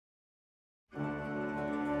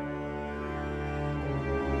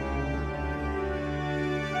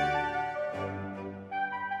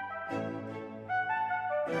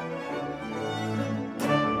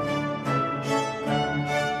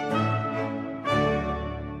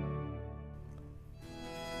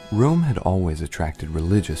Rome had always attracted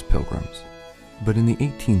religious pilgrims, but in the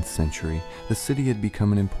 18th century, the city had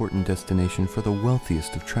become an important destination for the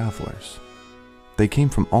wealthiest of travelers. They came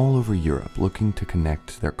from all over Europe looking to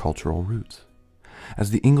connect their cultural roots.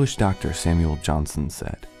 As the English doctor Samuel Johnson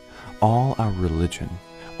said, "All our religion,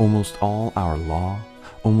 almost all our law,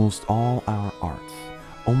 almost all our arts,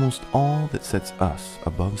 almost all that sets us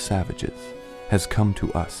above savages, has come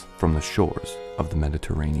to us from the shores of the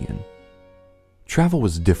Mediterranean." Travel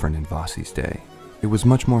was different in Vasi's day. It was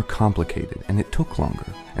much more complicated, and it took longer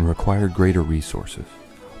and required greater resources.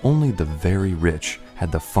 Only the very rich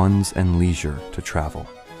had the funds and leisure to travel.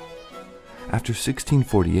 After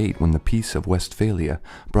 1648, when the Peace of Westphalia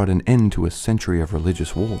brought an end to a century of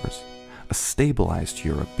religious wars, a stabilized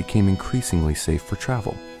Europe became increasingly safe for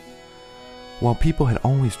travel. While people had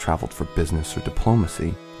always traveled for business or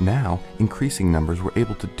diplomacy, now increasing numbers were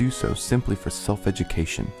able to do so simply for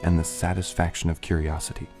self-education and the satisfaction of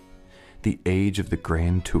curiosity. The age of the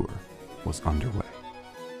Grand Tour was underway.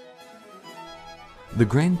 The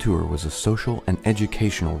Grand Tour was a social and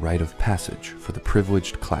educational rite of passage for the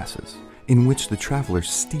privileged classes, in which the travelers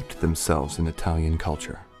steeped themselves in Italian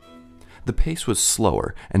culture. The pace was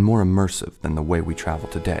slower and more immersive than the way we travel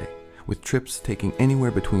today, with trips taking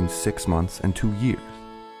anywhere between 6 months and 2 years.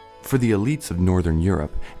 For the elites of Northern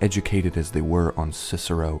Europe, educated as they were on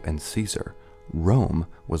Cicero and Caesar, Rome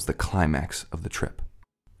was the climax of the trip.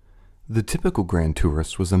 The typical grand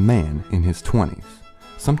tourist was a man in his 20s.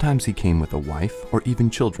 Sometimes he came with a wife or even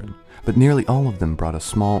children, but nearly all of them brought a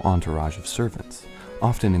small entourage of servants,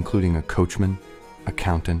 often including a coachman,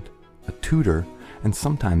 accountant, a tutor, and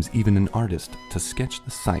sometimes even an artist to sketch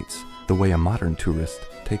the sights the way a modern tourist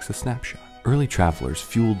takes a snapshot. Early travelers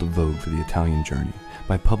fueled the vogue for the Italian journey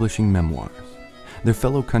by publishing memoirs. Their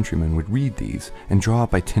fellow countrymen would read these and draw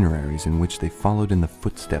up itineraries in which they followed in the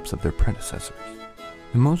footsteps of their predecessors.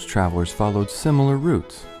 And most travelers followed similar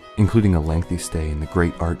routes, including a lengthy stay in the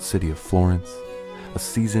great art city of Florence, a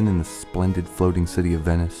season in the splendid floating city of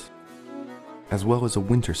Venice, as well as a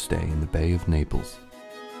winter stay in the Bay of Naples.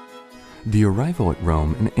 The arrival at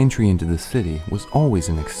Rome and entry into the city was always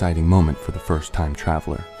an exciting moment for the first-time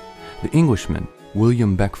traveler. The Englishman,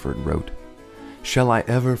 William Beckford, wrote, "Shall I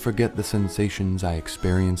ever forget the sensations I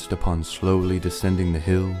experienced upon slowly descending the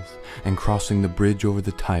hills and crossing the bridge over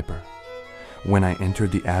the Tiber, when I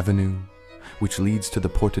entered the avenue which leads to the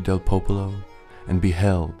Porta del Popolo and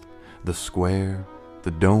beheld the square,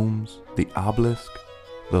 the domes, the obelisk,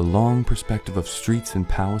 the long perspective of streets and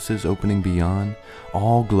palaces opening beyond,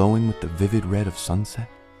 all glowing with the vivid red of sunset?"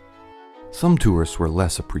 Some tourists were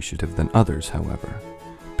less appreciative than others, however.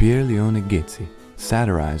 Pier Leone Ghezzi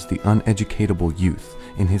satirized the uneducatable youth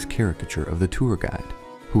in his caricature of the tour guide,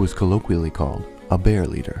 who was colloquially called a bear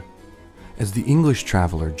leader. As the English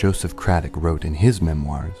traveler Joseph Craddock wrote in his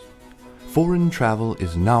memoirs, "Foreign travel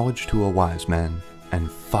is knowledge to a wise man and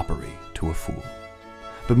foppery to a fool."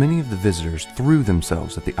 But many of the visitors threw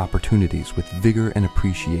themselves at the opportunities with vigor and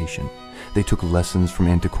appreciation. They took lessons from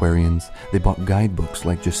antiquarians, they bought guidebooks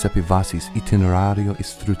like Giuseppe Vasi's Itinerario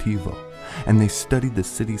Istruttivo, and they studied the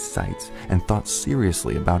city's sights and thought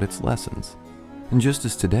seriously about its lessons. And just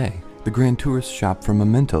as today, the grand tourists shop for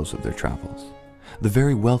mementos of their travels. The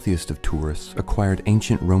very wealthiest of tourists acquired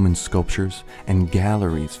ancient Roman sculptures and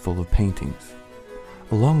galleries full of paintings.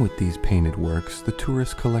 Along with these painted works, the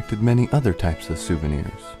tourists collected many other types of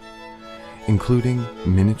souvenirs, including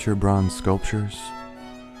miniature bronze sculptures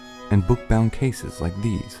and book-bound cases like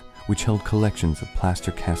these, which held collections of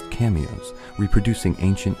plaster cast cameos reproducing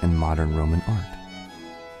ancient and modern Roman art.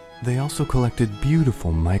 They also collected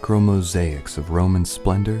beautiful micro-mosaics of Roman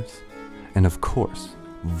splendors, and of course,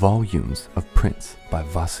 volumes of prints by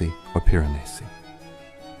Vasi or Piranesi.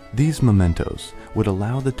 These mementos would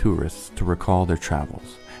allow the tourists to recall their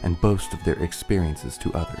travels and boast of their experiences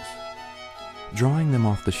to others. Drawing them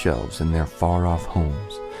off the shelves in their far-off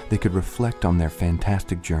homes, they could reflect on their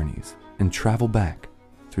fantastic journeys and travel back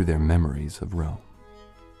through their memories of Rome.